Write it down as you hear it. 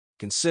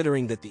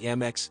Considering that the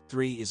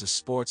MX3 is a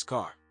sports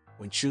car,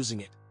 when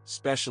choosing it,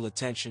 special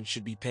attention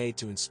should be paid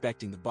to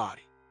inspecting the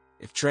body.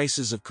 If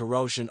traces of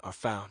corrosion are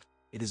found,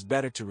 it is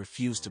better to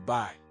refuse to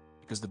buy,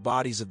 because the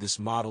bodies of this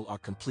model are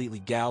completely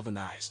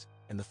galvanized,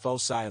 and the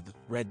foci of the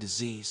red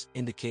disease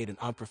indicate an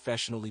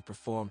unprofessionally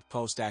performed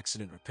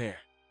post-accident repair.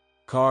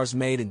 Cars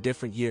made in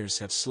different years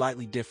have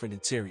slightly different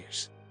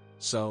interiors.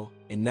 So,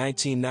 in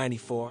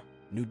 1994,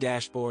 new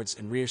dashboards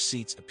and rear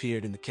seats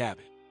appeared in the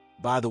cabin.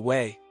 By the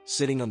way,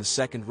 sitting on the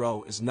second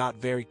row is not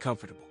very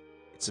comfortable.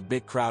 It's a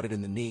bit crowded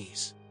in the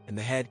knees, and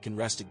the head can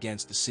rest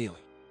against the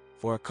ceiling.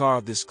 For a car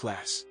of this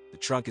class, the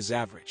trunk is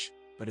average,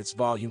 but its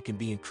volume can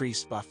be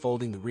increased by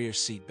folding the rear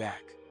seat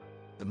back.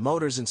 The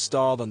motors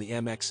installed on the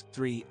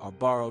MX3 are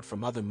borrowed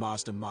from other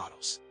Mazda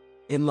models.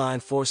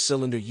 Inline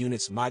four-cylinder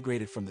units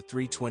migrated from the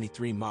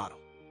 323 model,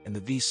 and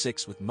the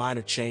V6 with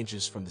minor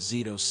changes from the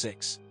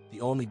Z06.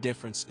 The only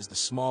difference is the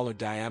smaller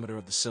diameter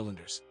of the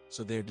cylinders,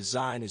 so their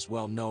design is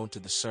well known to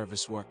the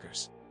service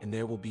workers, and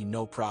there will be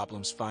no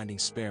problems finding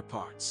spare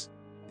parts.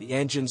 The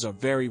engines are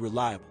very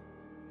reliable.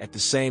 At the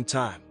same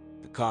time,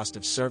 the cost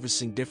of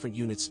servicing different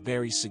units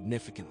varies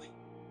significantly.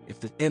 If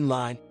the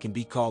inline can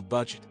be called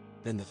budget,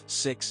 then the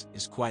 6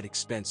 is quite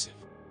expensive.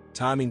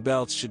 Timing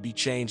belts should be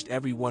changed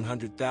every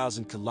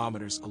 100,000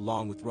 kilometers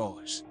along with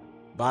rollers.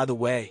 By the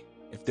way,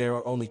 if there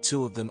are only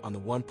 2 of them on the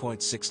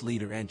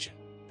 1.6-liter engine,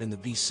 then the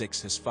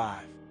V6 has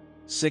 5.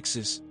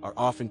 6s are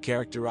often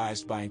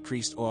characterized by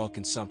increased oil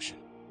consumption.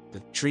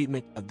 The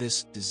treatment of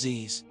this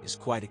disease is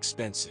quite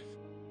expensive.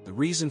 The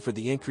reason for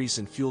the increase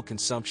in fuel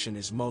consumption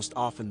is most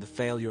often the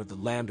failure of the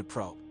lambda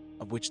probe,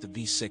 of which the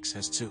V6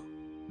 has 2.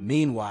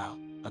 Meanwhile,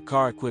 a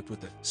car equipped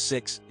with a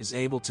 6 is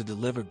able to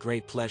deliver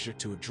great pleasure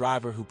to a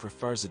driver who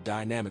prefers a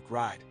dynamic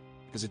ride,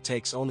 because it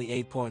takes only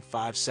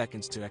 8.5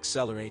 seconds to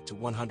accelerate to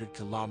 100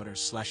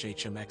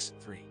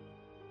 km/h/MX3.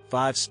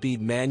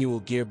 5-speed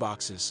manual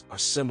gearboxes are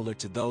similar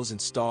to those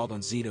installed on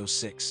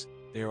Z06.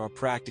 There are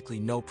practically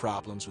no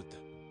problems with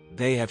them.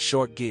 They have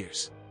short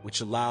gears,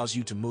 which allows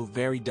you to move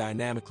very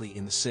dynamically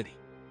in the city,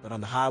 but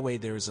on the highway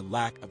there is a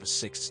lack of a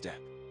 6th step.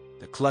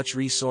 The clutch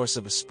resource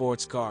of a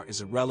sports car is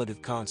a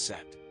relative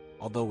concept,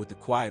 although with the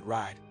quiet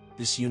ride,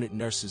 this unit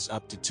nurses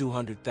up to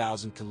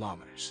 200,000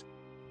 kilometers.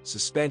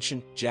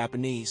 Suspension,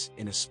 Japanese,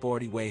 in a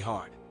sporty way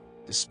hard.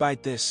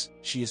 Despite this,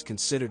 she is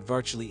considered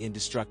virtually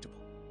indestructible.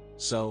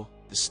 So,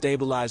 the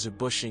stabilizer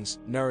bushings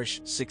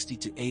nourish 60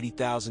 to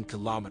 80,000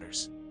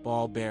 kilometers.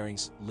 Ball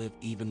bearings live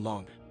even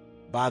longer.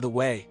 By the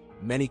way,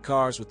 many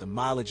cars with a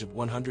mileage of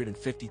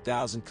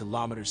 150,000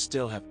 kilometers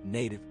still have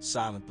native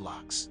silent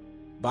blocks.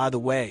 By the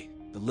way,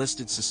 the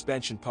listed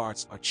suspension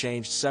parts are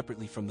changed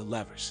separately from the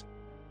levers.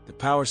 The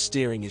power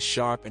steering is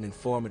sharp and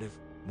informative.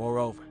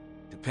 Moreover,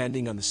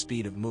 depending on the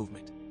speed of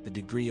movement, the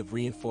degree of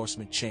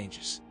reinforcement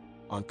changes.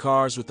 On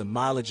cars with a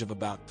mileage of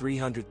about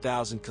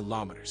 300,000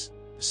 kilometers,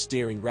 the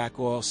steering rack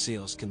oil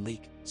seals can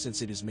leak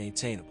since it is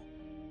maintainable.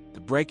 The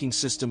braking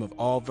system of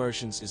all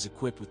versions is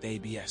equipped with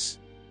ABS.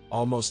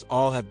 Almost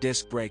all have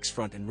disc brakes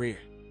front and rear,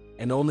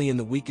 and only in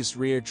the weakest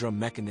rear drum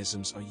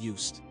mechanisms are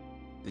used.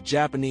 The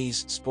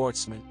Japanese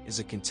Sportsman is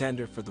a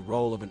contender for the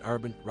role of an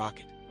urban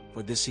rocket.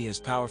 For this he has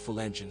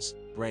powerful engines,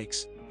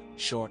 brakes,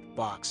 short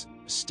box,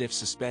 a stiff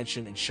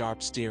suspension and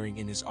sharp steering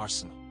in his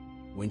arsenal.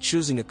 When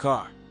choosing a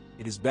car,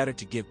 it is better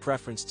to give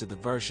preference to the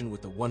version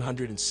with a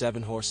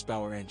 107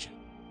 horsepower engine.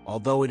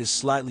 Although it is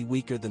slightly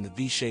weaker than the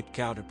V-shaped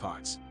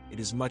counterparts, it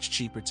is much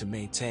cheaper to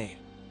maintain.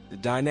 The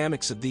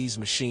dynamics of these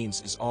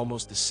machines is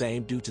almost the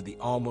same due to the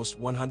almost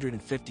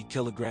 150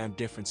 kilogram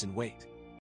difference in weight.